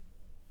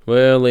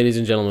Well, ladies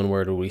and gentlemen,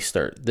 where do we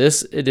start?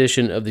 This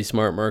edition of the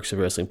Smart Marks of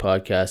Wrestling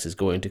podcast is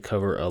going to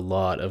cover a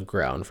lot of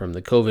ground, from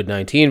the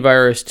COVID-19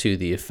 virus to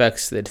the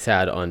effects that it's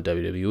had on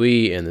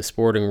WWE and the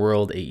sporting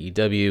world,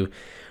 AEW,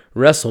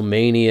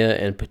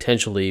 WrestleMania, and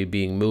potentially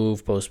being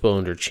moved,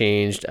 postponed, or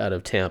changed out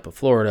of Tampa,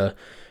 Florida,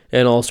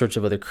 and all sorts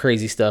of other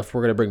crazy stuff. We're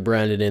going to bring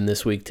Brandon in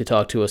this week to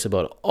talk to us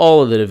about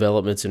all of the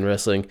developments in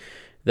wrestling.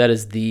 That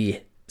is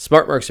the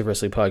Smart Marks of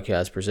Wrestling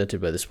podcast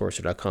presented by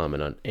thesportster.com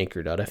and on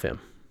anchor.fm.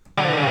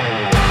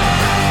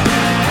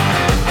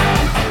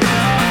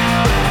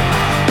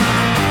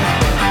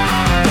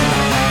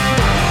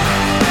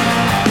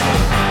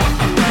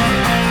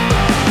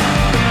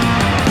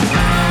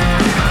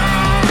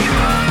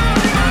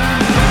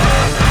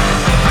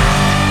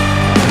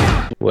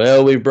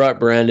 Well, we brought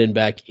Brandon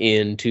back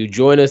in to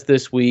join us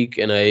this week,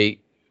 and I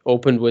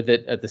opened with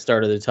it at the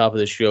start of the top of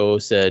the show,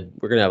 said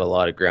we're going to have a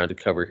lot of ground to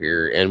cover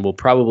here, and we'll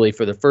probably,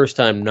 for the first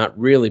time, not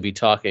really be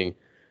talking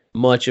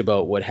much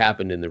about what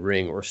happened in the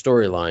ring or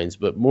storylines,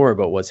 but more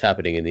about what's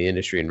happening in the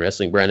industry and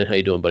wrestling. Brandon, how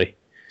you doing, buddy?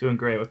 Doing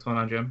great. What's going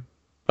on, Jim?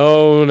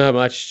 Oh, not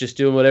much. Just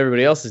doing what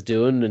everybody else is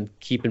doing and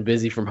keeping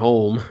busy from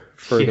home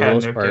for the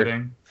most no part.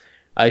 kidding.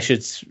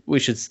 We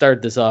should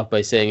start this off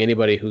by saying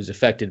anybody who's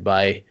affected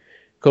by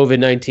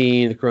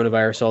COVID-19, the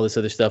coronavirus, all this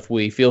other stuff,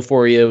 we feel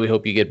for you. We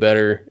hope you get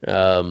better.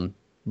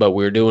 But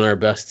we're doing our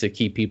best to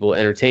keep people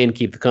entertained,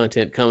 keep the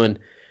content coming,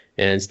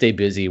 and stay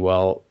busy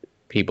while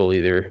people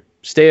either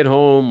stay at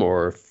home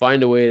or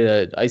find a way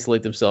to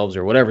isolate themselves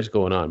or whatever's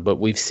going on. But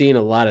we've seen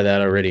a lot of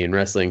that already in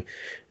wrestling.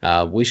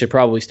 We should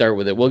probably start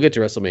with it. We'll get to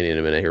WrestleMania in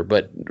a minute here.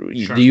 But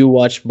Sure. Do you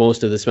watch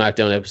most of the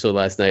SmackDown episode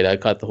last night? I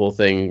caught the whole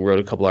thing, wrote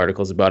a couple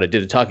articles about it,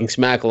 did a Talking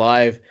Smack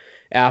live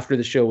after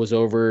the show was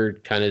over,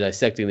 kind of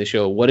dissecting the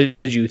show. What did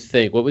you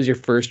think? What was your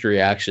first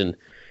reaction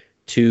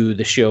to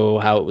the show,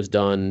 how it was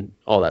done,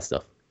 all that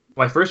stuff?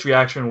 My first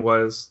reaction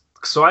was,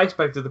 so I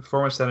expected the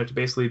Performance Center to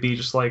basically be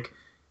just like,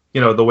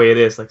 the way it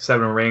is, like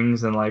 7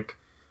 rings, and like,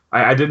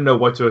 I didn't know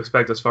what to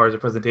expect as far as the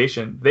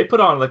presentation. They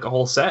put on like a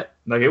whole set.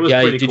 Like, it was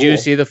pretty cool. Did you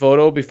see the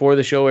photo before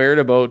the show aired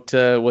about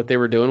what they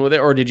were doing with it,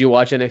 or did you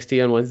watch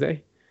NXT on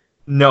Wednesday?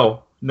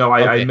 No, Okay.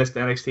 I missed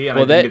NXT, and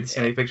I didn't get to see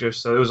any pictures,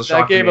 so it was a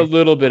shock to me. That gave a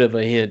little bit of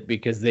a hint,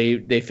 because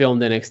they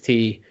filmed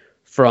NXT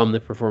from the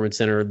Performance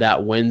Center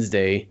that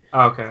Wednesday,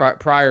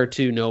 prior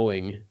to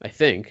knowing, I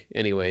think,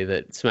 anyway,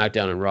 that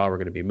SmackDown and Raw were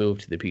going to be moved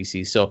to the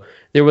PC. So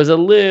there was a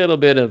little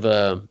bit of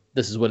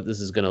this is what this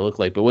is going to look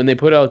like. But when they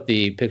put out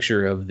the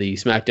picture of the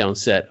SmackDown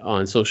set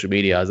on social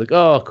media, I was like,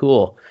 oh,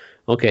 cool.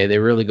 Okay,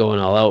 they're really going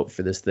all out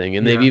for this thing.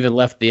 And they've even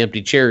left the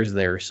empty chairs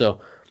there.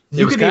 So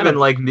you could even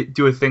like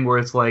do a thing where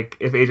it's like,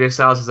 if AJ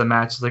Styles has a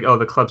match, it's like, oh,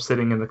 the club's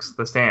sitting in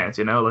the stands,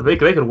 like they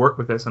could work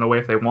with this in a way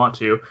if they want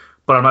to,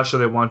 but I'm not sure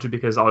they want to,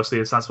 because obviously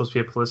it's not supposed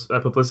to be a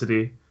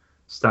publicity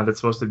stunt. It's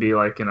supposed to be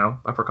like,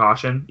 a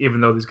precaution, even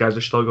though these guys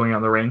are still going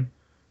on the ring.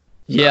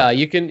 Yeah,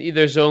 you can.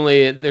 There's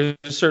a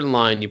certain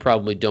line you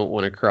probably don't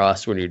want to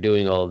cross when you're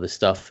doing all of this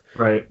stuff.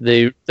 Right.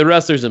 The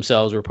wrestlers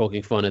themselves were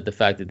poking fun at the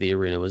fact that the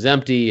arena was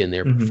empty and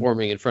they're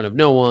performing in front of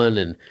no one,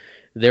 and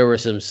there were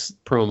some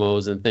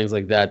promos and things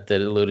like that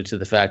alluded to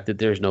the fact that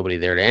there's nobody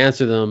there to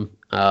answer them.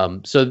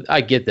 So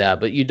I get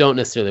that, but you don't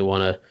necessarily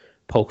want to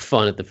poke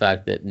fun at the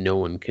fact that no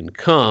one can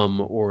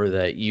come, or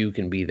that you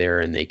can be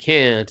there and they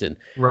can't, and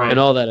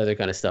all that other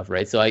kind of stuff,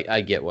 right? So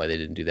I get why they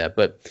didn't do that.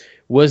 But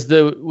was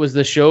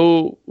the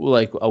show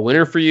like a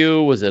winner for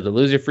you? Was it a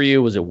loser for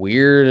you? Was it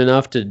weird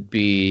enough to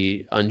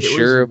be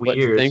unsure of what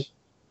to think?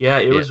 Yeah,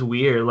 it was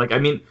weird. Like, I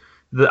mean,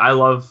 I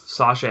love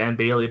Sasha and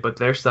Bayley, but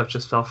their stuff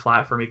just fell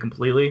flat for me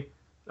completely.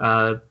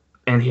 And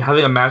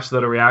having a match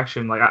without a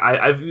reaction, like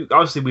I've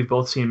obviously, we've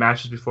both seen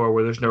matches before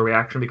where there's no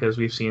reaction, because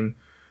we've seen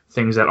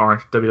things that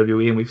aren't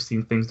WWE, and we've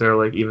seen things that are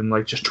like even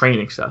like just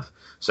training stuff.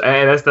 So,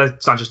 and that's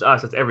not just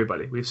us, that's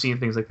everybody. We've seen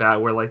things like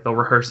that where like they'll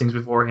rehearse things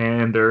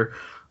beforehand, or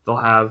they'll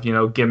have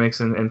gimmicks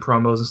and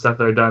promos and stuff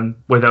that are done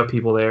without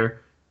people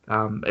there.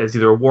 It's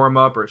either a warm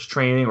up, or it's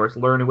training, or it's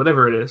learning,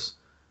 whatever it is.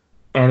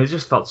 And it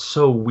just felt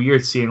so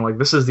weird seeing like,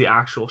 this is the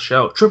actual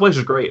show. Triple H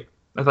was great.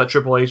 I thought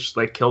Triple H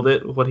like killed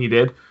it with what he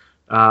did.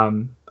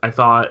 I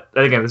thought,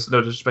 and again, this is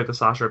no disrespect to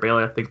Sasha or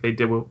Bayley. I think they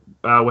did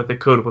what they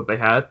could with what they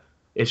had.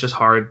 It's just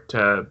hard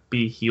to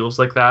be heels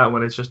like that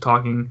when it's just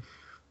talking.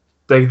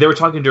 They were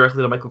talking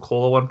directly to Michael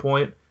Cole at one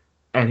point,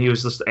 and he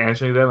was just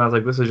answering them. I was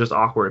like, this is just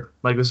awkward.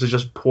 Like, this is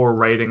just poor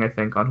writing, I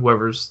think, on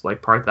whoever's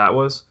like part that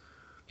was.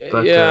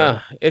 But,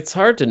 it's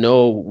hard to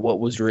know what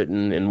was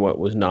written and what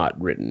was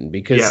not written,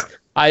 because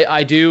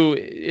I do,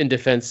 in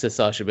defense to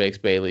Sasha Banks,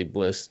 Bayley,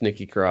 Bliss,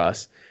 Nikki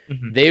Cross,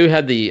 they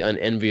had the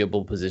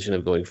unenviable position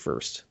of going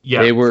first.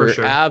 Yeah, they were for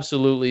sure.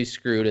 absolutely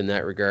screwed in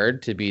that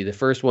regard, to be the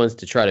first ones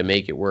to try to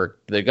make it work.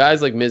 The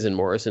guys like Miz and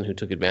Morrison, who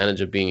took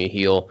advantage of being a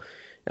heel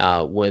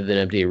with an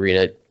empty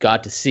arena,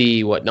 got to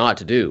see what not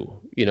to do.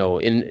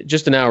 In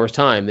just an hour's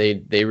time,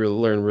 they really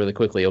learned really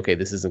quickly, okay,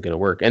 this isn't going to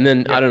work. And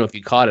then I don't know if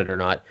you caught it or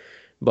not,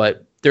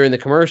 but during the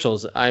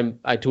commercials, I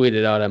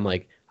tweeted out, I'm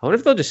like, I wonder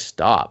if they'll just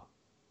stop.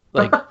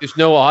 Like, there's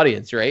no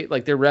audience, right?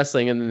 Like, they're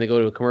wrestling and then they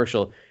go to a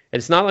commercial,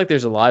 it's not like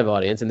there's a live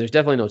audience, and there's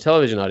definitely no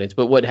television audience.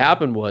 But what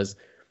happened was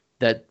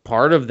that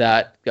part of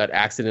that got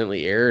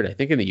accidentally aired, I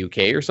think in the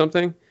UK or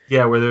something.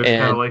 Yeah, where they're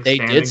kind of And like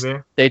standing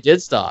there. they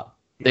did stop.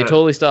 They Yeah.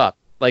 totally stopped.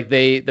 Like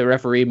the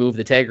referee moved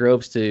the tag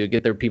ropes to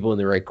get their people in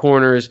the right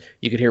corners.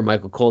 You could hear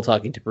Michael Cole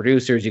talking to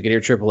producers. You could hear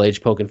Triple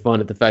H poking fun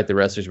at the fact that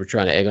wrestlers were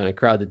trying to egg on a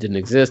crowd that didn't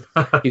exist.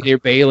 You could hear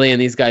Bayley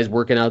and these guys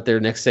working out their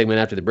next segment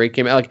after the break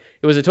came out. Like,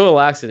 it was a total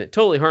accident,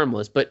 totally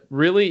harmless, but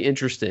really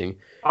interesting.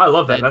 I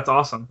love that. That's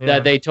awesome. Yeah.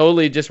 That they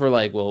totally just were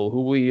like, well, who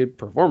are we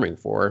performing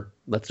for?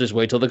 Let's just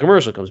wait till the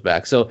commercial comes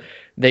back. So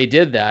they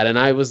did that, and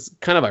I was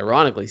kind of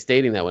ironically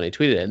stating that when I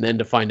tweeted it, and then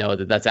to find out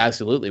that that's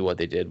absolutely what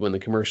they did when the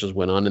commercials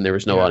went on and there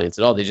was no audience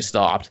at all. They just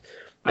stopped.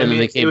 And then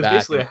they came back. It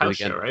was basically a house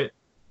show, right?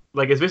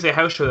 Like, it's basically a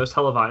house show that was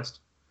televised.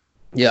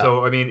 Yeah.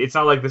 So, I mean, it's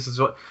not like this is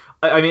what...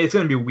 I mean, it's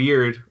going to be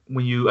weird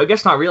when you... I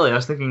guess not really. I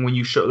was thinking when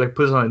you show, like,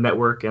 put it on a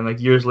network and, like,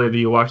 years later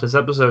you watch this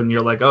episode and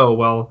you're like, oh,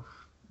 well...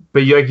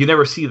 But you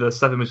never see the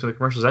stuff in between the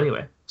commercials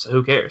anyway. So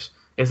who cares?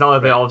 It's not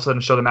like they all of a sudden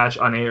show the match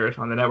unaired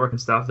on the network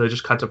and stuff. They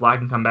just cut to black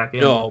and come back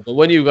in. No, but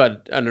when you've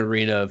got an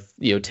arena of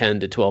 10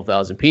 to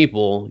 12,000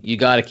 people, you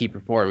got to keep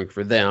performing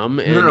for them.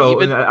 And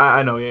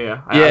I know,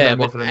 yeah.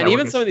 And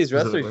even some of these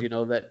wrestlers,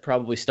 that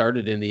probably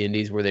started in the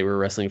indies where they were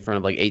wrestling in front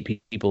of like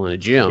 8 people in a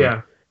gym.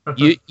 Yeah.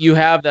 you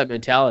have that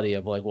mentality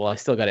of like, well, I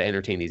still got to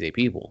entertain these 8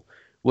 people.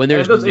 When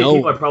there's those 8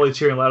 people are probably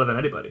cheering louder than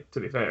anybody, to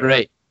be fair.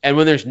 Right. And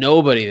when there's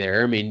nobody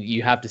there, I mean,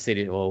 you have to say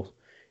to, well,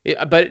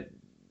 but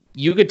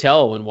you could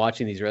tell when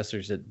watching these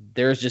wrestlers that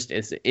there's just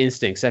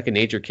instinct, second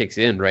nature kicks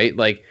in, right?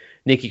 Like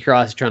Nikki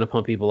Cross is trying to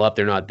pump people up,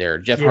 they're not there.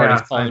 Jeff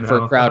Hardy's calling for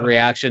a crowd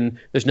reaction,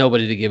 there's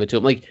nobody to give it to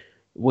him. Like,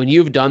 when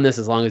you've done this,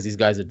 as long as these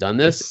guys have done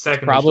this,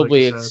 it's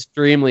probably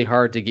extremely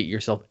hard to get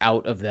yourself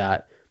out of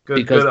that.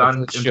 Good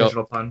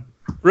unintentional pun.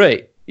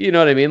 Right. You know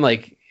what I mean?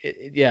 Like,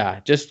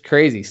 just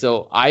crazy.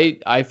 So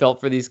I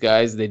felt for these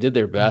guys. They did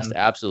their best,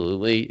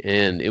 absolutely,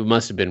 and it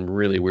must have been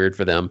really weird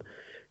for them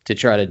to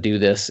try to do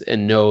this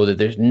and know that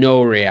there's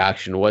no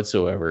reaction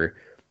whatsoever.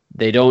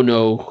 They don't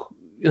know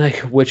like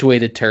which way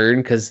to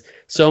turn, because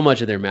so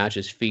much of their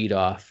matches feed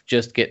off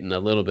just getting a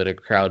little bit of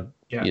crowd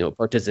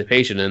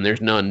participation, and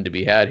there's none to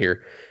be had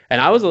here.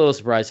 And I was a little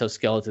surprised how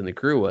skeleton the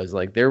crew was.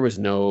 Like, there was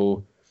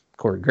no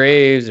Corey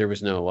Graves, there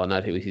was no, well,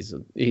 not he's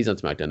on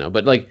SmackDown now,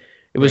 but like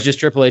it was just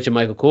Triple H and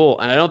Michael Cole,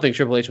 and I don't think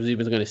Triple H was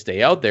even going to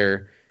stay out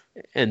there,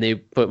 and they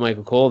put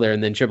Michael Cole there,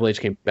 and then Triple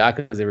H came back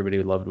because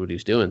everybody loved what he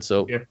was doing.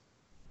 So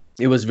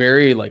it was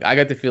very, like, I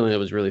got the feeling it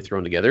was really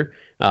thrown together.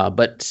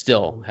 But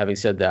still, having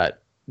said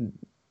that,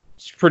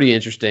 it's pretty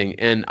interesting.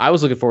 And I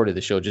was looking forward to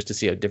the show just to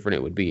see how different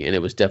it would be. And it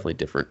was definitely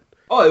different.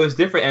 Oh, it was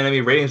different. And I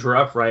mean, ratings were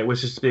up, right?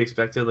 Which is to be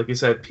expected. Like you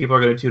said, people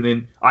are going to tune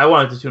in. I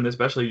wanted to tune in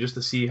especially just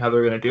to see how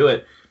they're going to do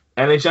it.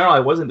 And in general, I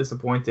wasn't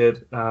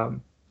disappointed.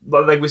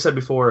 But like we said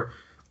before,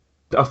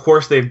 of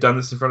course, they've done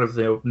this in front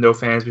of no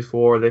fans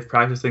before. They've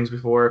practiced things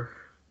before.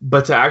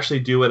 But to actually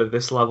do it at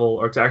this level,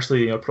 or to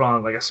actually put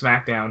on like a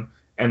SmackDown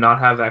and not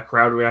have that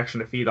crowd reaction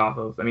to feed off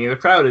of. I mean, the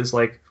crowd is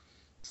like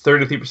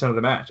 33% of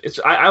the match.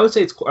 I would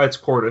say it's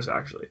quarters,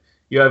 actually.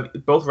 You have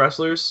both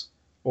wrestlers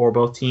or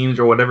both teams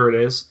or whatever it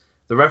is,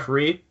 the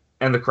referee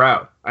and the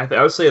crowd. I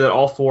would say that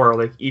all four are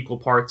like equal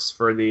parts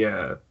for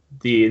the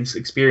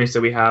experience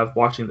that we have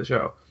watching the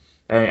show.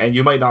 And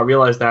you might not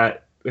realize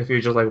that if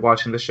you're just like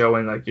watching the show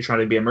and like you're trying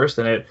to be immersed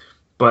in it,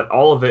 but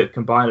all of it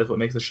combined is what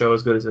makes the show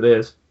as good as it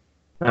is.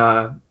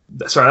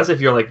 Sorry, that's if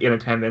you're like in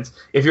attendance.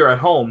 If you're at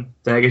home,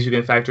 then I guess you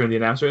can factor in the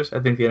announcers. I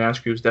think the announce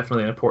crew is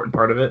definitely an important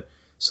part of it.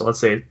 So let's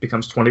say it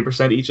becomes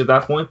 20% each at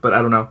that point. But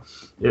I don't know.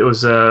 It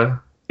was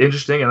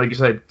interesting, and like you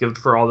said, good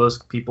for all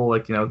those people,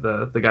 like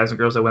the guys and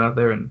girls that went out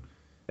there and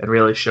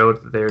really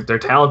showed that they're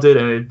talented,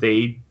 and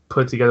they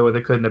put together what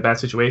they could in a bad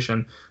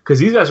situation. Because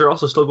these guys are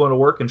also still going to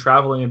work and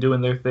traveling and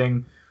doing their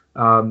thing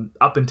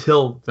up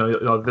until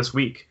this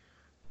week.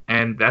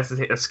 And that's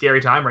a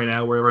scary time right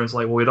now where everyone's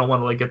like, well, we don't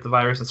want to like get the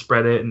virus and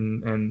spread it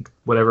and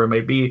whatever it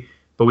may be,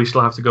 but we still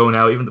have to go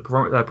now, even the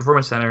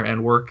Performance Center,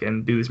 and work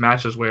and do these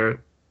matches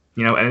where,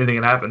 anything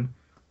can happen.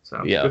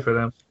 So good for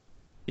them.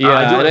 Yeah,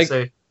 I do want to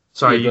say,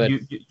 sorry,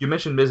 you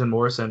mentioned Miz and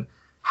Morrison.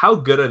 How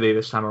good are they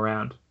this time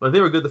around? Like, they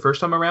were good the first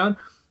time around,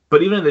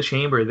 but even in the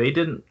Chamber, they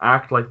didn't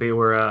act like they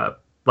were a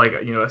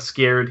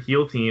scared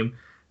heel team.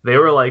 They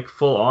were like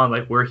full on,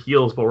 like, we're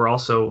heels, but we're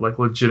also like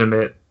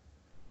legitimate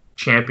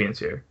champions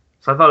here.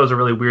 So I thought it was a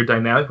really weird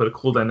dynamic, but a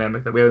cool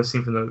dynamic that we haven't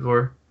seen from them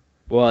before.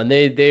 Well, and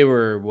they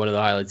were one of the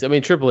highlights. I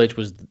mean, Triple H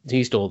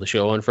he stole the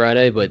show on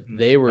Friday, but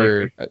they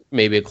were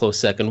maybe a close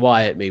second.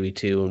 Wyatt maybe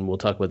too, and we'll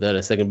talk about that in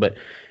a second. But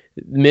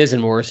Miz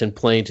and Morrison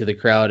playing to the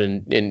crowd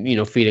and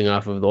feeding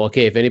off of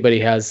okay, if anybody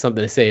has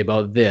something to say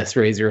about this,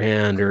 raise your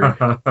hand, or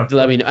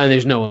let me know. And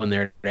there's no one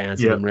there to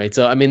answer them, right?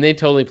 So I mean, they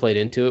totally played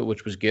into it,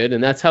 which was good,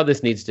 and that's how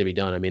this needs to be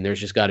done. I mean, there's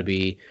just got to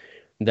be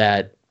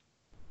that.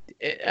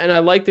 And I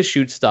like the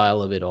shoot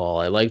style of it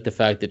all. I like the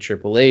fact that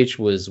Triple H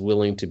was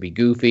willing to be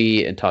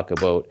goofy and talk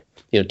about,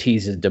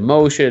 tease his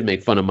demotion,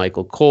 make fun of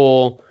Michael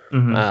Cole.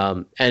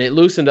 And it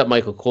loosened up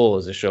Michael Cole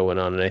as the show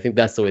went on. And I think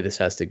that's the way this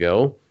has to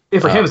go.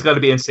 For him, it's got to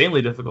be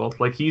insanely difficult.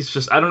 Like, he's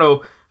just, I don't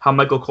know how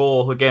Michael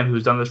Cole, again,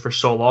 who's done this for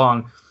so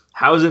long,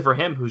 how is it for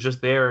him, who's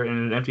just there in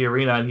an empty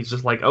arena, and he's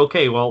just like,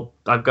 okay, well,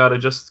 I've got to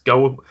just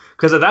go.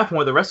 Because at that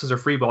point, the wrestlers are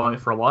freeballing it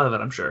for a lot of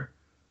it, I'm sure.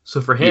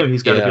 So for him,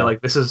 he's got to be like,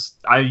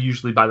 I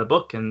usually buy the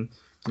book, and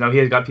he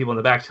has got people in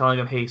the back telling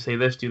him, hey, say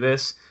this, do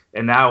this,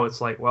 and now it's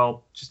like,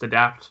 well, just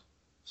adapt.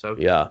 So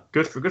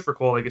good for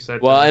Cole, like you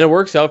said. Well, and it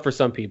works out for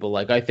some people.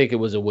 Like, I think it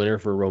was a winner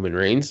for Roman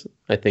Reigns.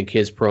 I think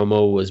his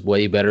promo was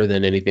way better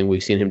than anything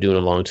we've seen him do in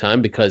a long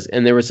time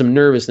and there was some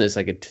nervousness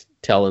I could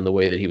tell in the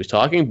way that he was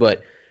talking,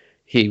 but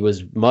he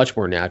was much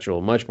more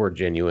natural, much more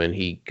genuine.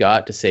 He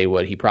got to say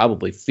what he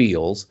probably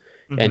feels,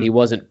 and he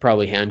wasn't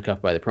probably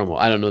handcuffed by the promo.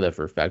 I don't know that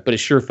for a fact, but it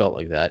sure felt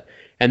like that.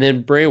 And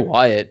then Bray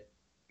Wyatt,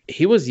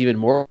 he was even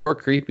more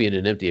creepy in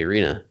an empty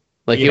arena.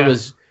 Like, it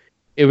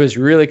was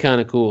really kind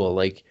of cool.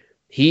 Like,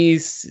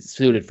 he's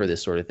suited for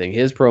this sort of thing.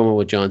 His promo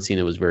with John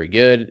Cena was very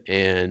good,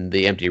 and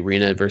the empty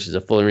arena versus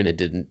a full arena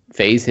didn't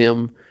faze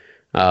him,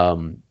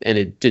 and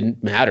it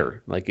didn't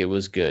matter. Like, it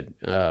was good.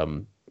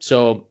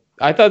 So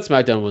I thought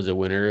SmackDown was a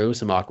winner. It was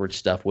some awkward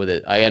stuff with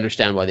it. I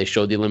understand why they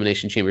showed the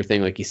Elimination Chamber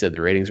thing. Like you said,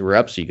 the ratings were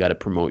up, so you got to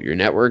promote your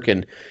network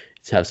and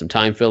have some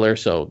time filler.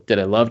 So did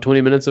I love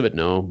 20 minutes of it?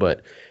 No,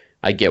 but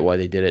I get why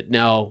they did it.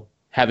 Now,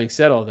 having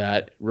said all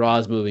that,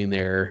 Raw's moving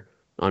there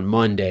on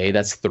Monday.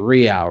 That's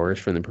 3 hours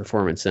from the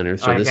Performance Center.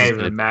 So I can't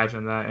even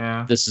imagine that,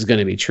 yeah. This is going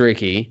to be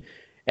tricky.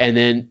 And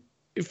then,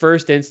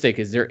 first instinct,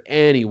 is there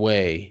any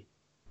way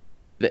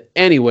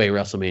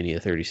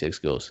WrestleMania 36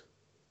 goes?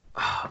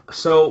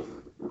 So,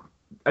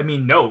 I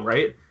mean, no,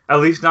 right? At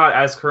least not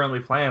as currently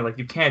planned. Like,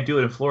 you can't do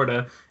it in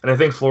Florida. And I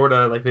think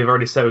Florida, like they've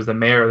already said, it was the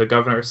mayor or the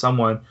governor or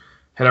someone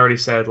had already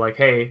said, like,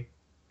 hey,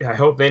 I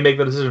hope they make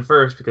the decision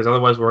first, because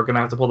otherwise we're going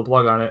to have to pull the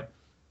plug on it.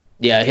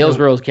 Yeah,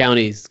 Hillsborough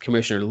County's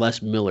Commissioner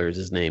Les Miller is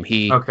his name.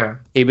 He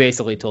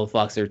basically told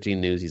Fox 13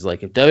 News, he's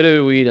like, if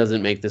WWE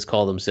doesn't make this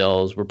call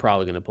themselves, we're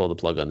probably going to pull the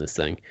plug on this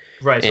thing.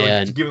 Right.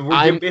 And so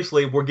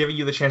we're giving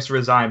you the chance to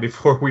resign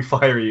before we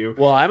fire you.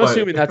 Well, I'm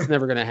assuming that's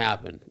never going to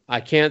happen.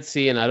 I can't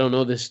see, and I don't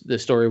know the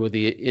story with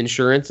the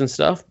insurance and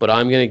stuff, but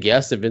I'm going to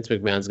guess that Vince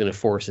McMahon's going to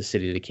force the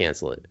city to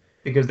cancel it.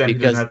 Because then he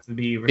doesn't have to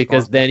be responsible.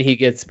 Because then he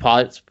gets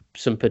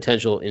some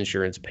potential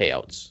insurance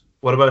payouts.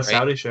 What about a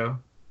Saudi show?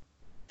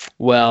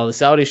 Well, the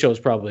Saudi show is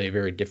probably a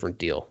very different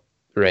deal,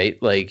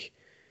 right? Like,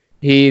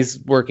 he's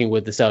working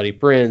with the Saudi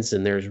prince,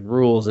 and there's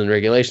rules and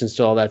regulations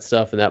to all that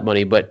stuff and that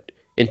money. But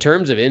in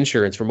terms of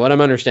insurance, from what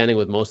I'm understanding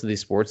with most of these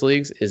sports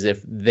leagues, is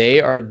if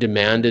they are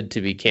demanded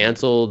to be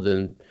canceled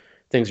and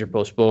things are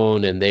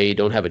postponed and they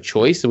don't have a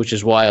choice, which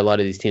is why a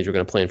lot of these teams are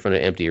going to play in front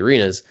of empty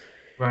arenas,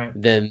 right?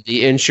 Then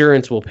the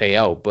insurance will pay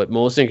out. But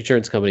most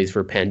insurance companies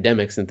for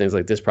pandemics and things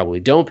like this probably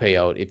don't pay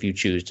out if you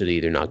choose to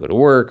either not go to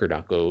work or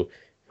not go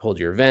hold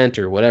your event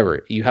or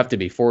whatever. You have to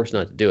be forced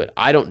not to do it.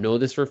 I don't know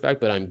this for a fact,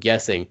 but I'm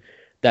guessing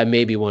that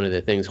may be one of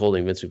the things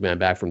holding Vince McMahon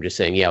back from just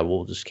saying, yeah,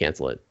 we'll just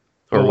cancel it.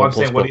 Or I'm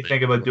saying, what do you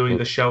think about doing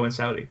the show in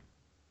Saudi?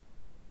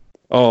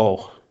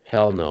 Oh,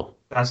 hell no.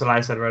 That's what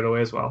I said right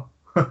away as well.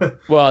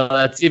 Well,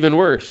 that's even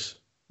worse,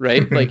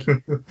 right? Like,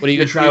 what are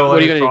you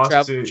going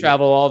to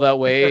travel all that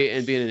way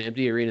and be in an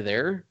empty arena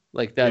there?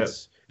 Like,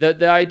 that's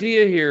the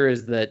idea here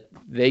is that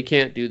they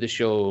can't do the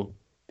show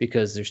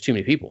because there's too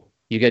many people.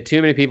 You get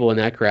too many people in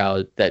that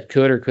crowd that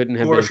could or couldn't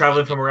have been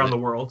traveling from around the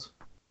world.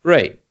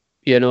 Right.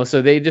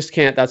 So they just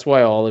can't. That's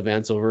why all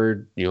events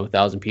over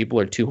 1,000 people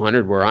or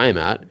 200 where I am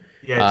at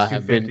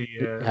have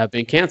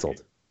been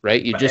canceled.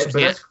 Right. You just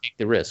can't take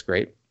the risk.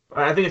 Right.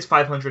 I think it's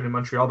 500 in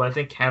Montreal, but I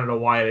think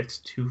Canada-wide it's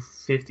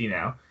 250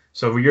 now.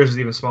 So yours is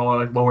even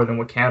smaller, like lower than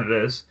what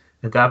Canada is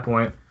at that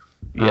point.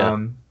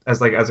 Yeah.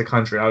 As a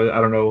country,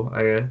 I don't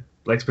know.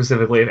 Like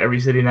specifically, if every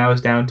city now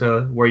is down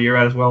to where you're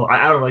at as well.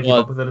 I don't keep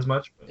up with it as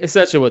much.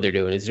 Essentially, what they're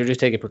doing is they're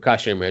just taking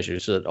precautionary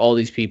measures so that all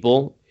these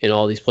people in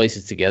all these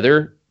places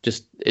together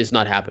just is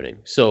not happening.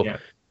 So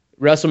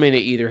WrestleMania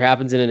either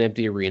happens in an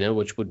empty arena,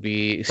 which would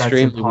be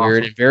extremely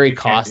weird and very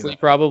costly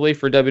probably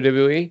for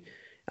WWE.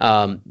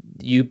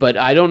 But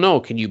I don't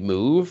know. Can you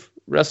move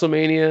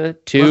WrestleMania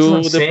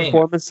to the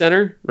Performance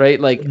Center?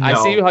 Right? Like, no, I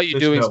see how you're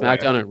doing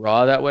SmackDown and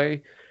Raw that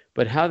way,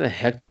 but how the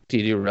heck do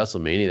you do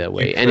WrestleMania that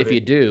way? And if you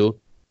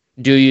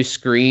do you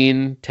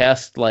screen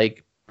test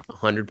like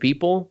 100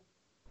 people,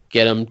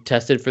 get them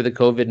tested for the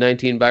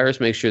COVID-19 virus,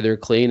 make sure they're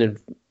clean and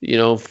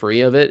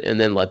free of it, and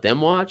then let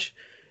them watch?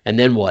 And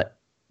then what?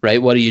 Right?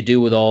 What do you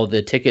do with all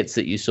the tickets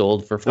that you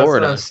sold for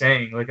Florida? That's what I'm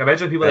saying. Like,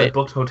 imagine people that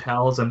booked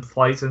hotels and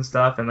flights and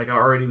stuff, and like are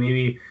already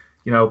maybe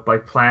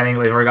like planning,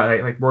 like already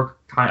got like work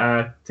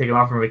taken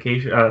off from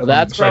vacation. Well,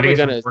 that's probably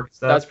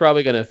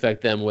gonna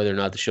affect them whether or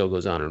not the show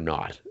goes on or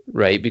not,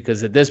 right?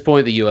 Because at this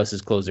point, the U.S.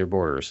 has closed their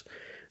borders.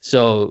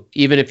 So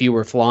even if you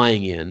were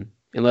flying in,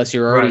 unless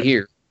you're already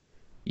here,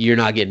 you're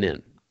not getting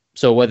in.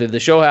 So whether the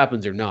show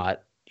happens or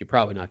not, you're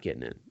probably not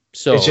getting in.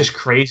 So it's just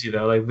crazy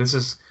though. Like, this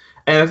is,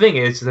 and the thing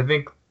is, I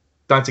think,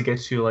 not to get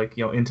too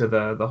into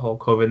the whole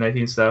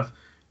COVID-19 stuff.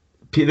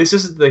 This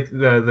is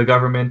the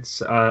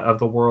government of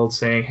the world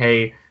saying,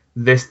 hey,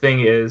 this thing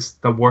is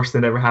the worst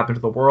thing that ever happened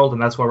to the world,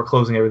 and that's why we're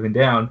closing everything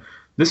down.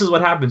 this is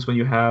what happens when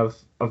you have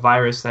a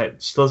virus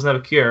that still doesn't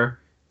have a cure,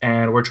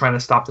 and we're trying to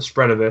stop the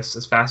spread of this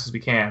as fast as we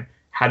can.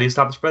 How do you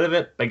stop the spread of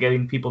it? By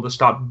getting people to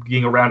stop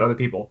being around other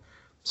people.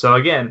 So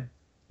again,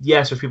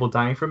 yes, there's people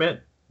dying from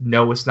it.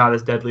 No, it's not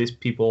as deadly as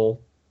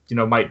people,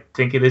 might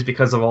think it is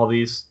because of all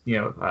these,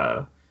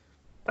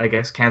 I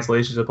guess,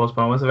 cancellations and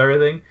postponements of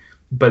everything.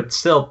 But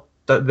still,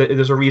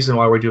 there's a reason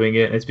why we're doing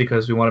it. It's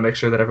because we want to make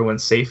sure that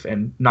everyone's safe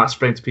and not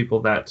spreading to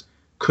people that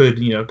could,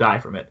 die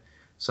from it.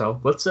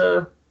 So let's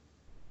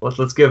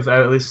give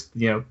at least,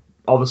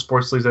 all the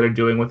sports leagues that are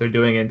doing what they're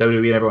doing, and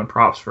WWE and everyone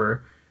props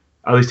for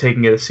at least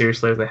taking it as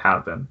seriously as they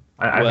have been.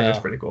 I think that's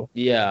pretty cool.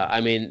 Yeah,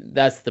 I mean,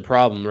 that's the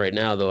problem right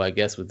now, though, I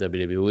guess, with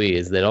WWE,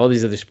 is that all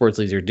these other sports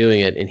leagues are doing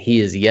it, and he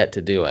is yet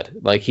to do it.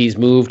 Like, he's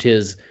moved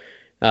his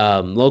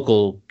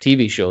local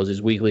TV shows,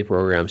 his weekly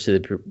programs, to the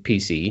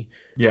PC,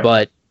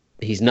 but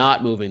he's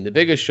not moving the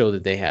biggest show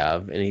that they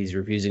have, and he's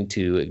refusing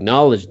to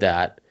acknowledge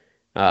that,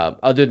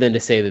 other than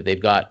to say that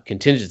they've got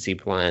contingency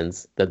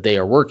plans that they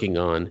are working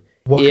on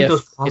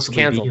if it's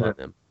canceled on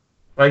them.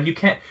 Like, you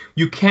can't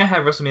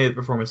have WrestleMania at the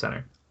Performance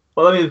Center.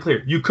 Well, let me be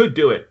clear. You could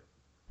do it.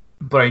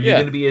 But are you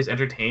going to be as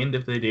entertained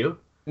if they do?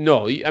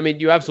 No, I mean,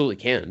 you absolutely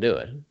can do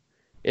it.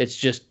 It's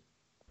just,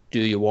 do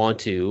you want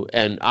to?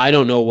 And I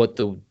don't know what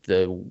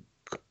the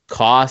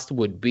cost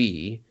would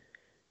be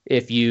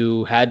if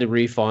you had to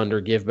refund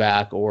or give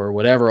back or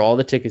whatever, all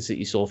the tickets that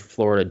you sold for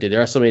Florida, did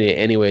WrestleMania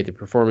anyway at the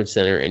Performance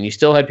Center, and you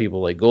still had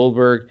people like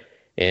Goldberg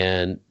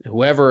and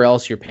whoever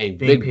else you're paying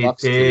big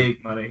bucks to.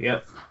 Money,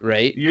 yep.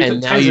 Right?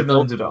 And now you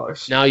millions of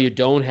dollars. Now you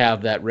don't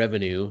have that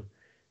revenue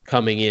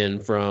coming in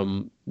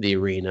from the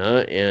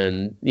arena,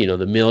 and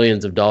the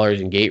millions of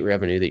dollars in gate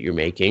revenue that you're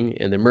making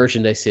and the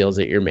merchandise sales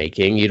that you're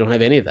making. You don't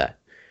have any of that.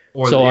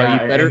 Are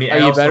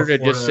you better to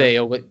just say,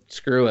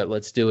 screw it,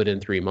 let's do it in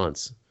 3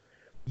 months?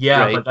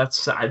 Yeah, right? But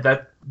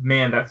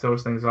that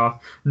throws things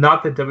off.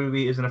 Not that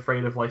WWE isn't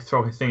afraid of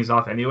throwing things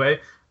off anyway.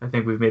 I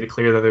think we've made it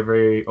clear that they're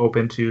very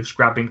open to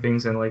scrapping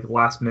things and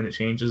last minute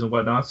changes and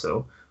whatnot.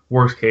 So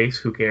worst case,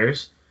 who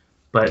cares?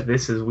 But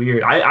this is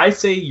weird. I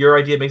say your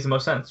idea makes the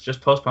most sense.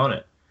 Just postpone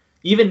it.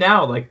 Even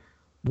now,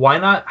 why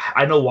not?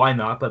 I know why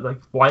not, but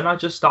why not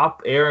just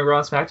stop airing Raw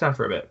and SmackDown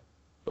for a bit?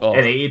 Oh,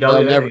 and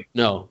AEW.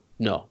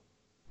 No.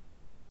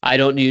 I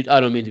don't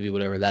mean to be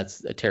whatever.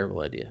 That's a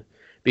terrible idea,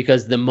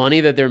 because the money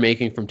that they're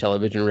making from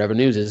television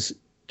revenues is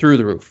through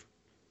the roof.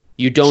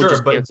 You don't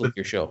just cancel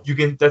your show. You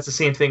can. That's the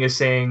same thing as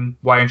saying,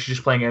 why aren't you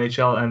just playing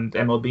NHL and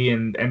MLB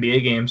and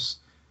NBA games?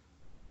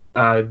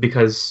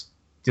 Because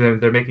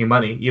they're making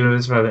money, even if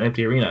it's from an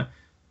empty arena.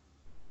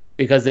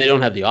 Because they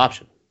don't have the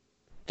option.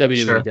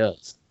 WWE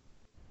does.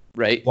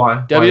 Right?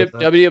 Why?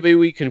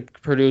 WWE can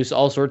produce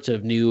all sorts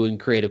of new and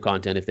creative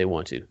content if they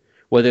want to.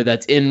 Whether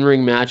that's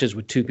in-ring matches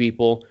with two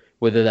people,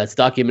 whether that's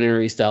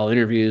documentary-style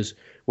interviews,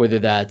 whether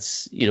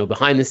that's,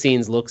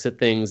 behind-the-scenes looks at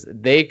things,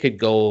 they could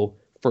go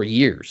for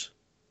years.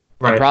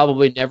 Right. And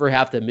probably never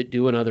have to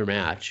do another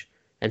match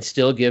and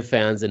still give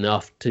fans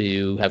enough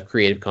to have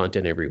creative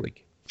content every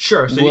week.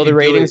 Sure. So will the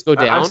ratings go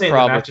down? I'm saying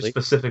probably. The matches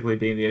specifically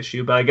being the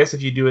issue, but I guess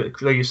if you do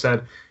it, like you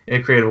said,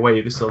 in a creative way,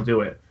 you can still do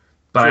it.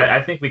 But sure.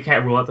 I think we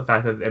can't rule out the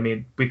fact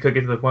that, we could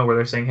get to the point where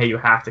they're saying, hey, you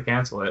have to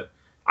cancel it.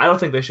 I don't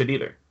think they should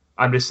either.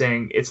 I'm just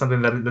saying it's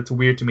something that's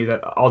weird to me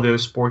that all the other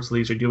sports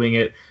leagues are doing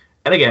it.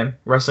 And again,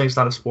 wrestling is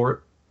not a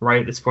sport,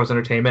 right? It's sports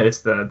entertainment. It's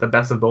the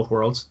best of both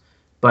worlds.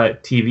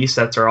 But TV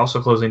sets are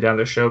also closing down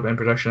their show and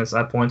production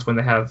at points when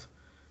they have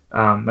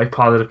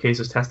positive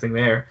cases testing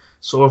there.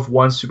 So if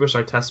one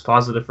superstar tests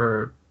positive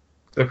for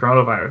the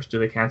coronavirus, do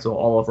they cancel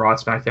all of Raw,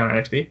 SmackDown,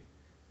 and NXT?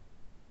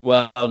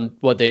 Well,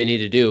 what they need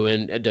to do,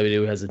 and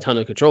WWE has a ton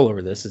of control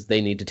over this, is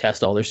they need to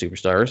test all their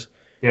superstars.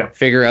 Yeah.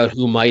 Figure out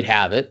who might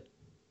have it,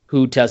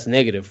 who tests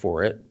negative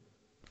for it,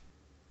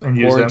 and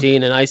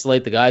quarantine and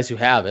isolate the guys who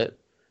have it,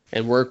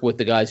 and work with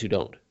the guys who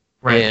don't.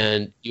 Right.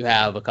 And you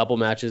have a couple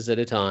matches at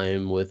a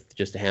time with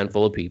just a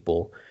handful of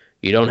people.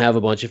 You don't have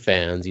a bunch of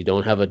fans. You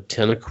don't have a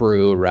ton of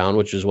crew around,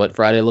 which is what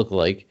Friday looked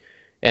like.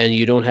 And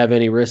you don't have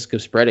any risk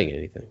of spreading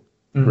anything,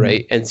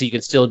 right? And so you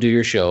can still do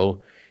your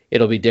show.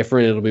 It'll be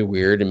different. It'll be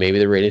weird. And maybe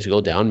the ratings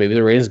go down. Maybe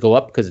the ratings go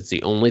up because it's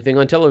the only thing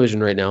on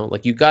television right now.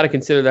 You got to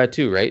consider that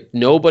too, right?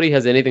 Nobody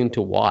has anything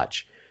to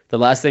watch. The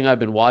last thing I've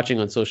been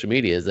watching on social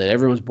media is that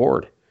everyone's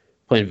bored.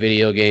 Playing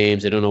video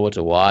games. They don't know what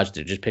to watch.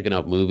 They're just picking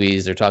up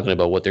movies. They're talking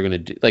about what they're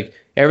going to do.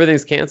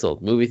 Everything's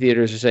canceled. Movie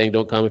theaters are saying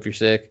don't come if you're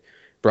sick.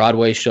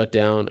 Broadway shut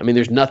down.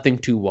 There's nothing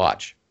to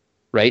watch,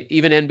 right?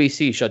 Even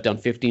NBC shut down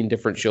 15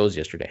 different shows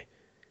yesterday.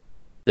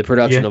 The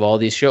production of all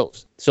these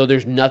shows. So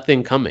there's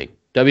nothing coming.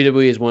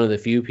 WWE is one of the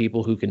few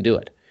people who can do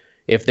it.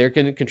 If they're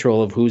in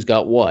control of who's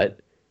got what,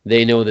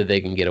 they know that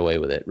they can get away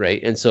with it,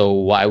 right? And so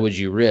why would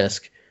you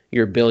risk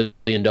your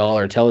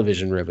billion-dollar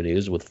television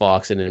revenues with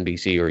Fox and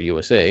NBC or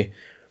USA?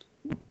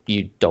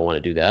 You don't want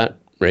to do that,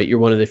 right? You're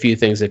one of the few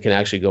things that can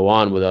actually go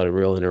on without a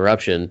real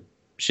interruption.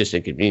 It's just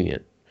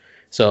inconvenient.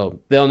 So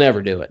they'll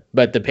never do it.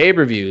 But the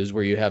pay-per-views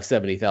where you have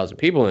 70,000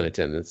 people in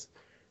attendance,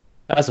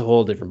 that's a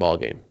whole different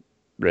ballgame,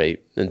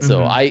 right? And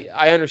so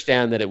I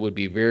understand that it would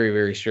be very,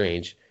 very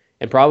strange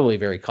and probably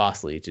very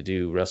costly to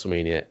do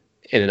WrestleMania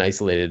in an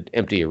isolated,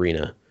 empty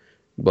arena.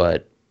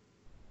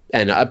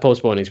 And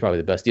postponing is probably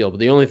the best deal. But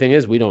the only thing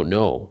is, we don't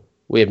know.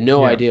 We have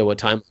no idea what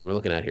time we're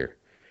looking at here.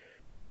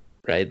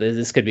 Right?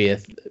 This could be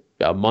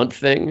a month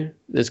thing.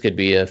 This could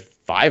be a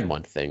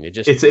 5-month thing.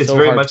 It's so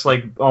very much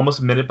like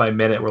almost minute by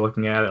minute we're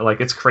looking at it.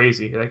 Like, it's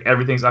crazy. Like,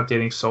 everything's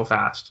updating so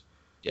fast.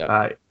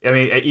 Yeah. I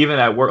mean, even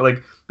at work,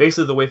 like,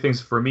 basically the way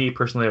things for me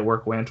personally at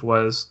work went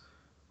was,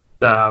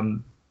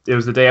 it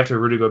was the day after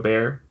Rudy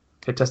Gobert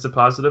had tested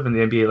positive and the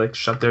NBA like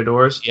shut their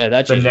doors. Yeah,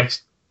 that's the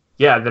next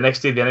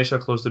day the NHL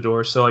closed the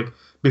doors. So like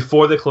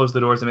before they closed the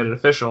doors and made it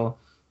official,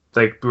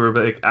 like we were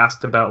like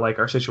asked about like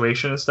our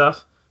situation and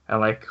stuff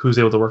and like who's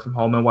able to work from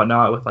home and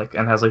whatnot with like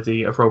and has like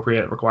the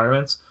appropriate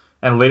requirements.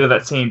 And later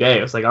that same day,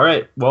 it was like, all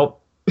right,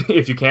 well,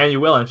 if you can, you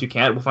will, and if you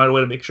can't, we'll find a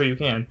way to make sure you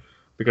can,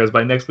 because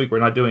by next week we're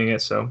not doing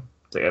it. So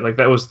like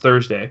that was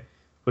Thursday,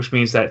 which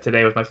means that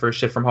today was my first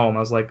shift from home. I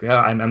was like, yeah,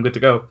 I'm good to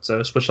go. So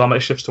I switched all my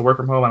shifts to work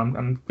from home, and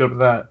I'm good with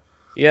that.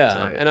 Yeah,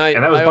 so, and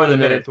that was by the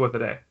minute throughout the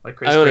day. Like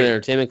crazy. I own an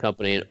entertainment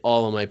company, and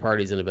all of my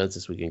parties and events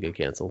this weekend get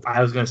canceled.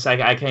 I was gonna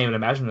say I can't even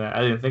imagine that.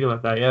 I didn't think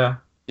about that. Yeah.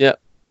 Yeah.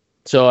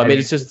 So I mean,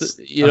 it's just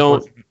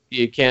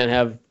you can't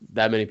have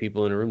that many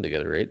people in a room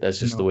together, right? That's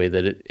just the way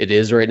that it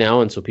is right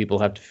now, and so people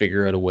have to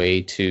figure out a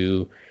way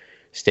to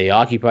stay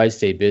occupied,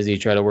 stay busy,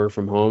 try to work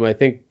from home. I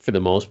think for the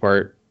most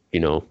part,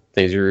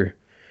 things are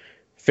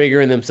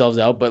figuring themselves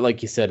out, but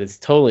like you said, it's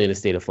totally in a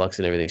state of flux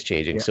and everything's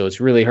changing. Yeah. So it's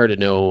really hard to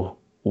know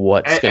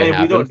what's going to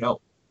happen. We don't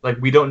know. Like,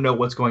 we don't know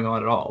what's going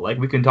on at all. Like,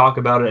 we can talk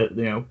about it,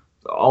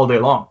 all day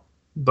long,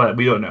 but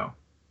we don't know.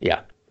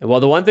 Yeah. Well,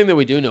 the one thing that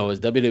we do know is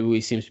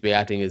WWE seems to be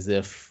acting as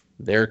if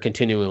they're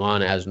continuing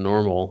on as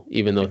normal,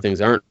 even though things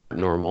aren't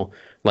normal.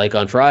 Like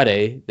on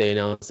Friday, they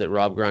announced that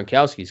Rob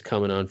Gronkowski's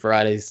coming on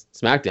Friday's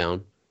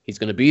SmackDown. He's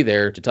going to be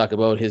there to talk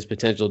about his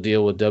potential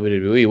deal with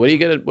WWE. What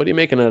are you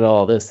making out of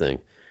all this thing?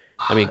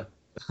 I mean,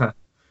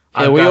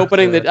 are we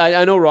opening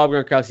I know Rob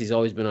Gronkowski's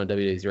always been on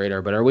WWE's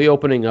radar, but are we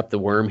opening up the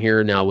worm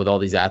here now with all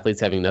these athletes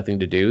having nothing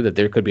to do, that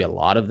there could be a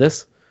lot of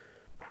this?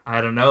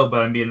 I don't know,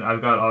 but I mean,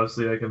 I've got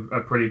obviously like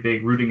a pretty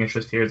big rooting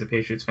interest here as a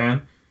Patriots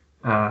fan.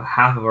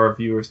 Half of our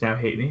viewers now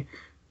hate me.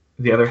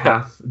 The other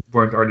half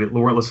weren't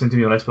listening to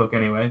me when I spoke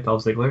anyway,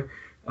 Dolph Ziggler.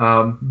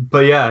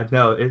 But yeah,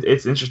 no,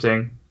 it's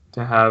interesting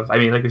to have. I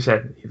mean, like you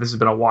said, this has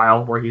been a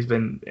while where he's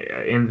been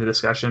in the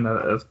discussion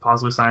of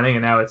possibly signing,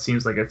 and now it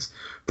seems like it's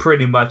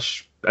pretty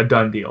much a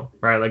done deal,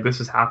 right? Like, this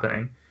is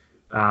happening.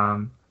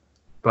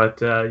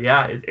 But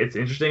it's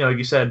interesting. Like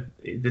you said,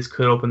 this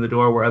could open the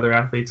door where other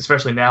athletes,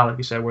 especially now, like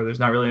you said, where there's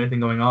not really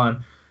anything going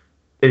on.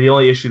 The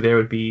only issue there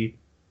would be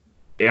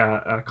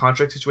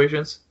contract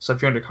situations. So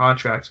if you're under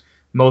contract,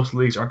 most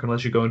leagues aren't going to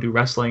let you go and do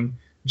wrestling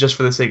just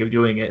for the sake of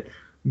doing it.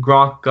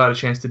 Gronk got a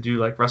chance to do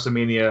like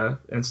WrestleMania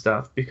and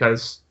stuff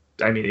because,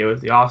 I mean, it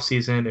was the off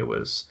season. It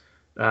was,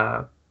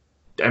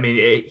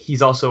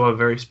 he's also a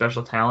very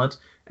special talent,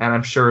 and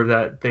I'm sure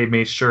that they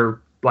made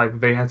sure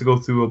like they had to go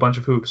through a bunch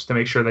of hoops to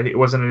make sure that it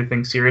wasn't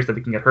anything serious that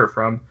he can get hurt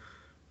from.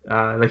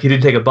 Like, he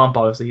didn't take a bump,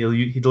 obviously.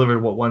 He delivered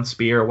one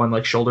spear or one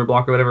like shoulder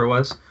block or whatever it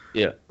was.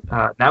 Yeah.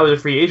 Now he's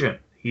a free agent.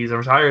 He's a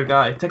retired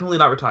guy. Technically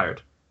not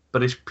retired,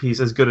 but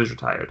he's as good as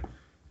retired.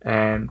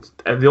 And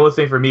the only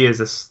thing for me is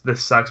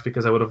this sucks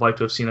because I would have liked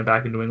to have seen him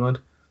back in New England.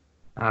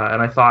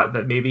 And I thought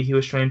that maybe he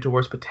was training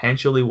towards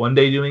potentially one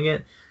day doing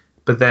it.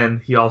 But then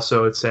he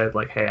also had said,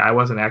 like, hey, I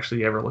wasn't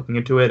actually ever looking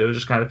into it. It was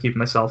just kind of keeping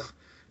myself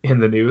in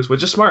the news,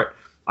 which is smart.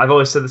 I've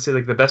always said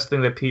like the best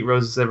thing that Pete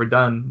Rose has ever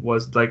done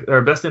was best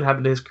thing that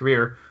happened to his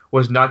career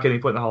was not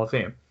getting put in the Hall of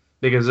Fame,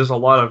 because there's a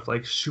lot of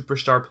like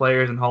superstar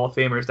players and Hall of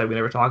Famers that we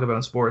never talk about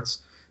in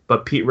sports,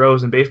 but Pete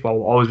Rose in baseball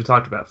will always be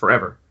talked about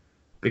forever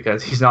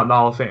because he's not in the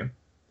Hall of Fame,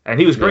 and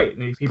he was great,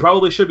 and he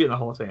probably should be in the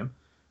Hall of Fame.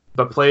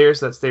 But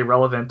players that stay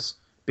relevant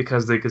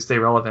because they could stay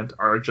relevant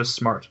are just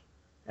smart,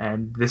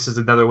 and this is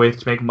another way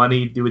to make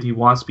money, do what he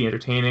wants, be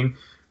entertaining.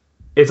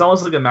 It's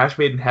almost like a match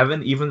made in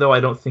heaven, even though I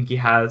don't think he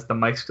has the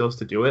mic skills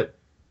to do it.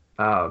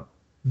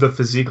 The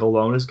physique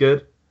alone is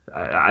good.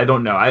 I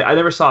don't know. I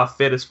never saw a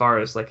fit as far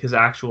as like his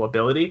actual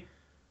ability,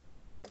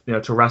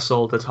 to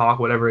wrestle, to talk,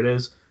 whatever it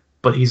is.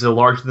 But he's a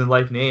larger than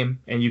life name,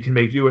 and you can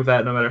make do with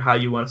that no matter how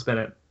you want to spin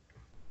it.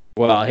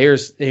 Well,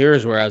 here's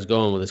where I was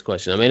going with this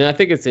question. I mean, I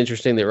think it's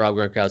interesting that Rob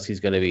Gronkowski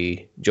is going to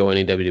be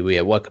joining WWE.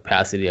 At what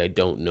capacity, I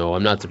don't know.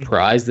 I'm not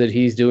surprised that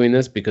he's doing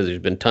this because there's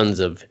been tons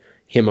of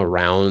him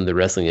around the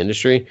wrestling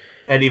industry.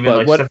 And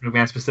even Stephanie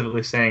McMahon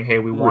specifically saying, hey,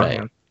 we want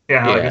him.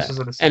 Yeah. Like, this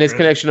isn't a secret. And his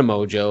connection to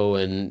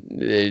Mojo and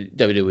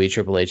WWE,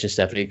 Triple H, and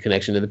Stephanie,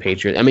 connection to the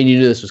Patriots. I mean, you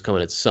knew this was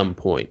coming at some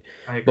point.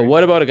 But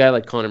what about a guy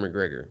like Conor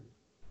McGregor?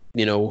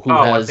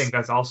 I think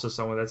that's also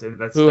someone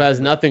that's who has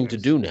nothing to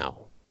do now,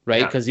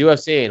 right? Because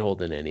UFC ain't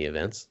holding any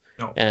events,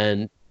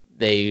 and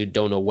they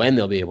don't know when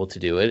they'll be able to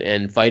do it.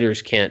 And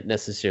fighters can't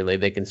necessarily;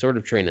 they can sort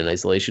of train in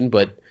isolation,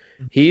 but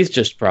he's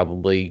just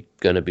probably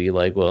going to be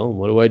like, well,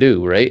 what do I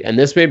do, right? And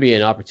this may be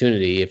an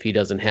opportunity if he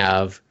doesn't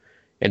have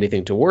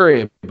anything to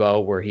worry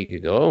about, where he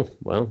could go, oh,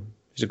 well,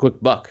 there's a quick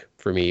buck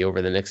for me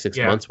over the next 6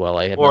 months while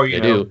I have nothing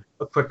to do.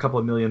 A quick couple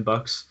of $1 million.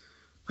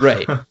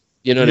 Right.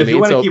 You know what I If mean?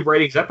 you want to keep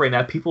ratings up right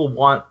now, people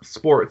want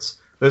sports.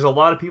 There's a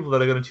lot of people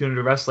that are going to tune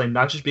into wrestling,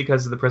 not just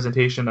because of the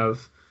presentation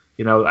of,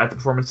 at the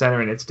Performance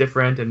Center and it's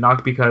different, and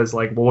not because,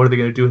 like, well, what are they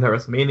going to do with that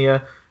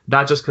WrestleMania?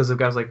 Not just because of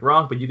guys like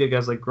Gronk, but you get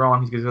guys like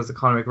Gronk, you get guys like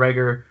Conor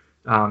McGregor.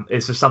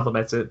 It's just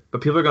supplements it.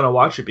 But people are going to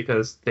watch it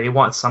because they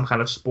want some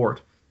kind of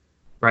sport,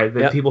 right?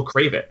 That people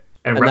crave it.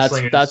 And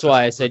wrestling that's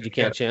why I said you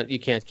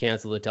can't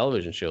cancel the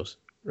television shows,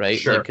 right?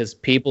 Sure. Because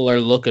people are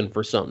looking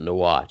for something to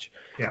watch.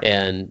 Yeah.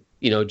 And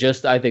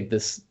I think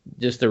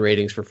the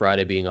ratings for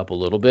Friday being up a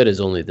little bit is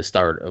only the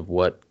start of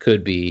what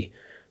could be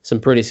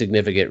some pretty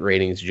significant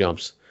ratings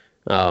jumps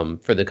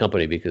for the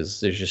company,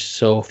 because there's just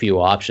so few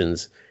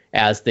options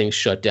as things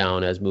shut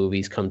down, as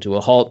movies come to a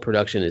halt,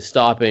 production is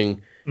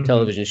stopping,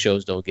 television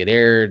shows don't get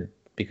aired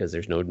because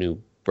there's no new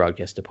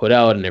broadcast to put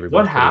out, and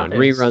everybody's putting on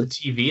reruns,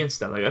 TV and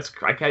stuff like that's.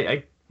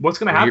 What's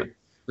gonna happen?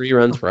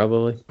 Reruns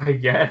probably. I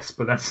guess,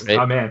 but that's right.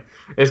 Oh man,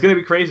 it's gonna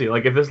be crazy.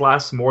 Like if this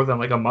lasts more than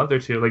like a month or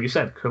two, like you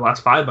said, could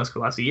last 5 months,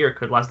 could last a year,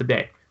 could last a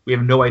day. We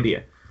have no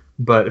idea.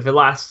 But if it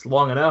lasts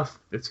long enough,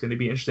 it's gonna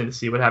be interesting to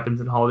see what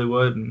happens in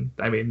Hollywood. And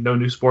I mean, no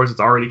new sports. It's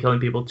already killing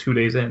people 2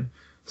 days in.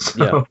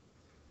 So. Yeah.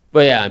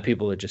 But yeah, and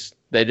people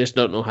they just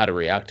don't know how to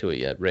react to it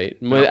yet, right?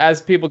 No.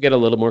 As people get a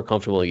little more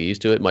comfortable and get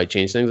used to it, it might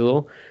change things a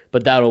little.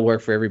 But that'll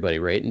work for everybody,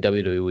 right? And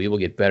WWE will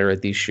get better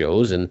at these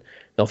shows, and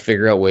they'll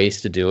figure out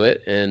ways to do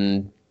it,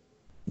 and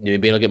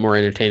maybe it'll get more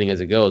entertaining as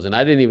it goes. And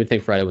I didn't even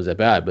think Friday was that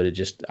bad, but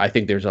I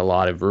think there's a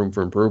lot of room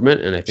for improvement,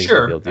 and I think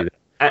they'll do that.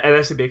 And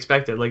that's to be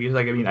expected.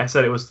 I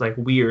said it was like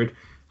weird.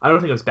 I don't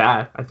think it was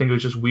bad. I think it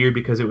was just weird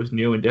because it was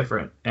new and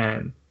different,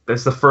 and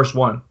that's the first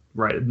one.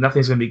 Right,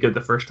 nothing's going to be good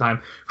the first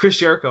time. Chris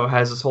Jericho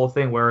has this whole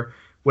thing where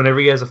whenever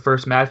he has a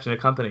first match in a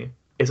company,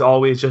 it's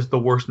always just the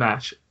worst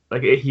match.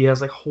 Like he has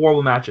like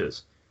horrible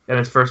matches in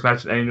his first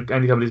match any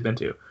company he's been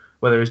to,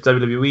 whether it's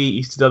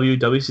WWE, ECW,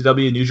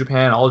 WCW, New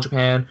Japan, All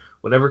Japan,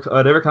 whatever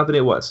company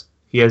it was.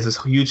 He has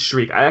this huge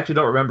streak. I actually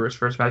don't remember his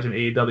first match in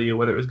AEW,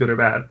 whether it was good or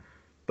bad.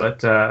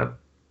 But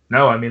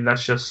no, I mean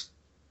that's just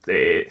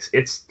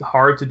it's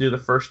hard to do the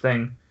first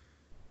thing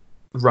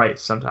right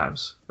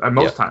sometimes.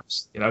 Most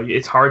times,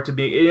 it's hard to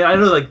be. I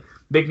know, like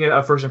making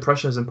a first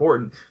impression is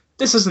important.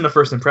 This isn't a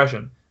first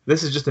impression.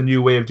 This is just a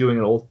new way of doing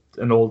an old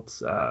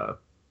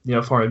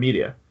form of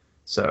media.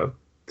 So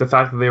the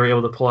fact that they were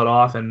able to pull it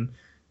off and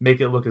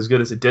make it look as good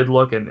as it did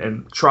look,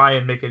 and try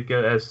and make it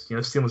good as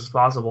seamless as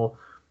possible,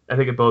 I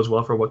think it bodes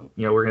well for what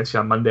we're going to see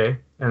on Monday,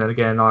 and then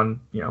again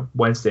on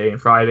Wednesday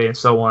and Friday and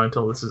so on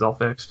until this is all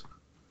fixed.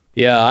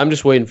 Yeah, I'm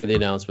just waiting for the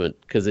announcement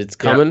because it's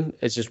coming. Yeah.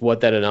 It's just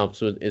what that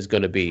announcement is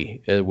going to be.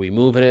 Are we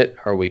moving it?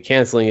 Are we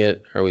canceling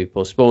it? Are we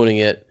postponing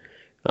it?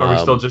 Are we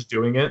still just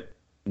doing it?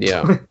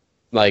 Yeah.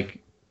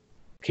 Like,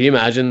 can you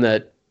imagine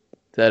that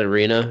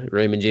arena,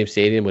 Raymond James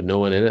Stadium, with no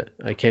one in it?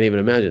 I can't even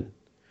imagine.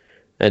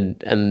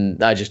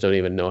 And I just don't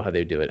even know how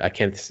they do it. I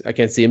can't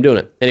see him doing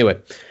it. Anyway.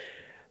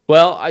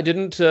 Well, I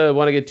didn't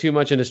want to get too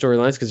much into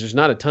storylines because there's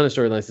not a ton of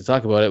storylines to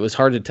talk about. It was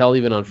hard to tell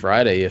even on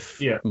Friday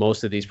if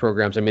most of these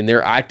programs, I mean,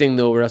 they're acting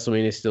though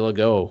WrestleMania is still a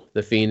go.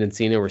 The Fiend and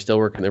Cena were still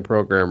working their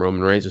program.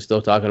 Roman Reigns was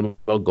still talking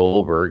about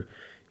Goldberg.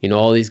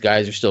 All these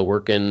guys are still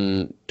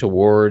working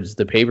towards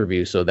the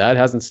pay-per-view, so that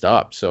hasn't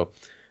stopped. So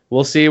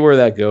we'll see where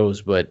that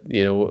goes. But,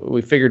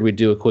 we figured we'd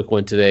do a quick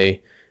one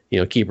today,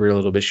 keep it a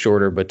little bit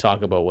shorter, but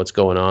talk about what's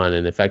going on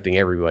and affecting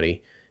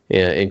everybody,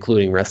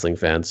 including wrestling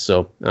fans.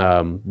 So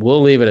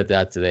we'll leave it at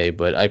that today.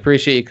 But I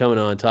appreciate you coming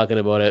on, talking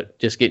about it,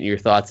 just getting your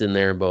thoughts in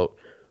there about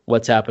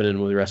what's happening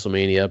with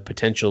WrestleMania,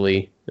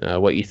 potentially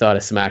what you thought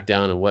of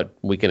SmackDown and what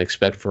we can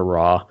expect for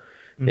Raw,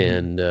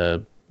 and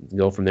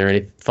go from there.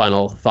 Any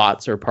final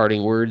thoughts or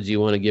parting words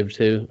you want to give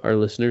to our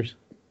listeners?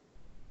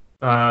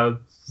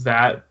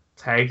 That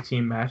tag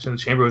team match in the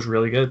Chamber was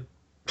really good.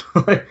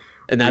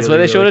 And that's why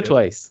they showed it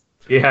twice.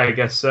 Yeah, I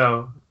guess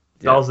so.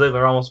 Dolph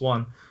Ziggler almost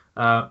won.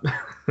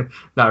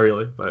 Not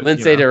really, but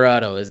Lindsay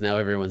Dorado is now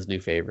everyone's new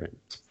favorite.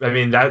 I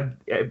mean, I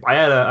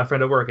had a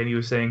friend at work, and he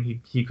was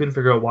saying he couldn't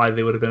figure out why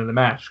they would have been in the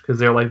match because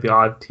they're like the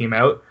odd team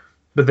out.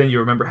 But then you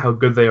remember how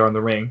good they are in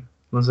the ring.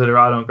 Lindsay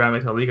Dorado and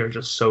Grand Metalik are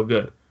just so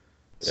good.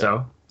 Yeah.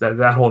 So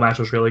that whole match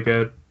was really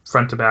good,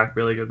 front to back,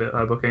 really good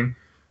booking.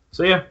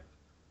 So yeah,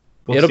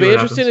 it'll be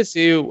interesting to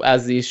see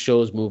as these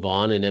shows move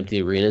on in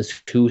empty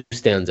arenas who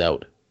stands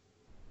out.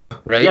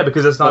 Right? Yeah,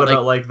 because it's not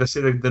about like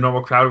the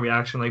normal crowd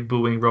reaction, like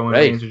booing Roman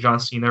Reigns or John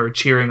Cena or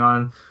cheering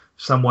on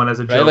someone as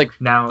a joke. Like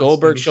now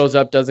Goldberg shows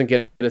up, doesn't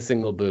get a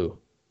single boo.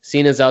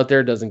 Cena's out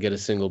there, doesn't get a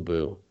single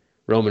boo.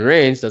 Roman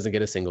Reigns doesn't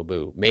get a single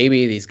boo.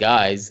 Maybe these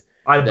guys.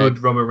 I booed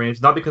Roman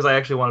Reigns, not because I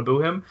actually want to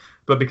boo him,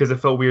 but because it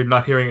felt weird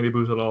not hearing any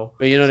boos at all.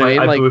 But you know what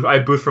I mean? I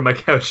booed from my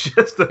couch.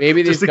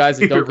 Maybe these guys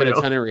that don't get a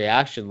ton of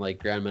reaction, like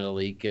Grand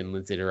Metalik and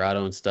Lindsay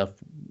Dorado and stuff,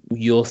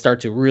 you'll start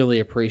to really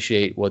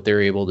appreciate what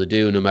they're able to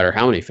do, no matter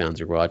how many fans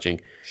are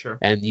watching. Sure.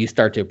 And you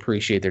start to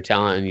appreciate their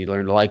talent, and you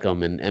learn to like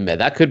them, and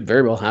that could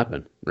very well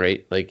happen,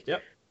 right? Like,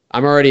 yep.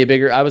 I was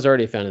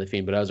already a fan of the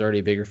Fiend, but I was already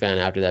a bigger fan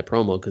after that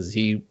promo because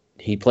he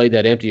played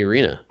that empty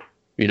arena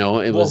You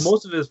know,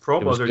 most of his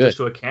promos are just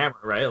to a camera,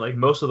 right? Like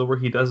most of the work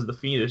he does at the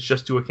feed is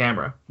just to a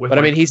camera. But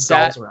I mean, he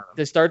sat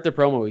to start the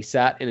promo. He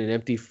sat in an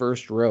empty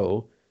first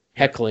row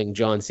heckling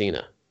John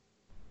Cena.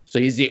 So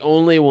he's the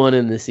only one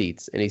in the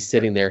seats, and he's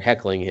sitting there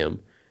heckling him.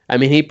 I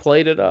mean, he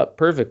played it up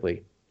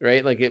perfectly,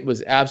 right? Like it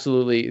was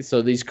absolutely.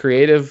 So these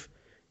creative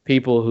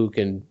people who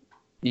can,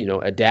 you know,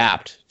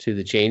 adapt to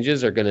the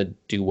changes are going to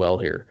do well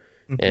here.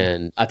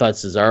 And I thought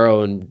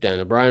Cesaro and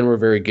Dan O'Brien were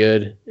very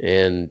good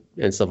and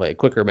stuff like a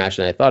quicker match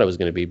than I thought it was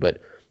going to be,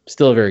 but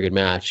still a very good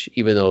match,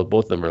 even though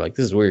both of them were like,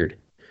 this is weird.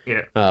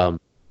 Yeah.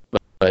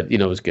 But you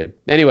know, it was good.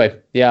 Anyway,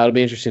 yeah, it'll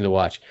be interesting to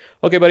watch.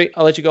 Okay, buddy,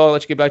 I'll let you go. I'll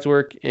let you get back to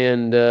work,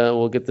 and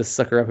we'll get this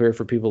sucker up here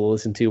for people to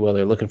listen to while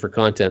they're looking for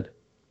content.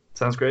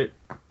 Sounds great.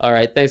 All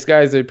right. Thanks,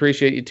 guys. I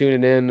appreciate you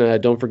tuning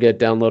in. Don't forget,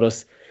 download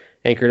us.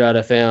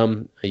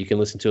 Anchor.fm. You can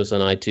listen to us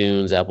on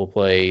iTunes, Apple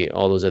Play,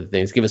 all those other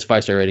things. Give us a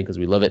 5-star rating because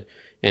we love it.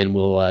 And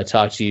we'll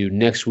talk to you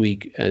next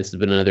week. This has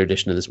been another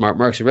edition of the Smart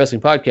Marks of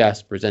Wrestling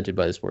podcast presented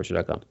by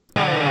thesportster.com.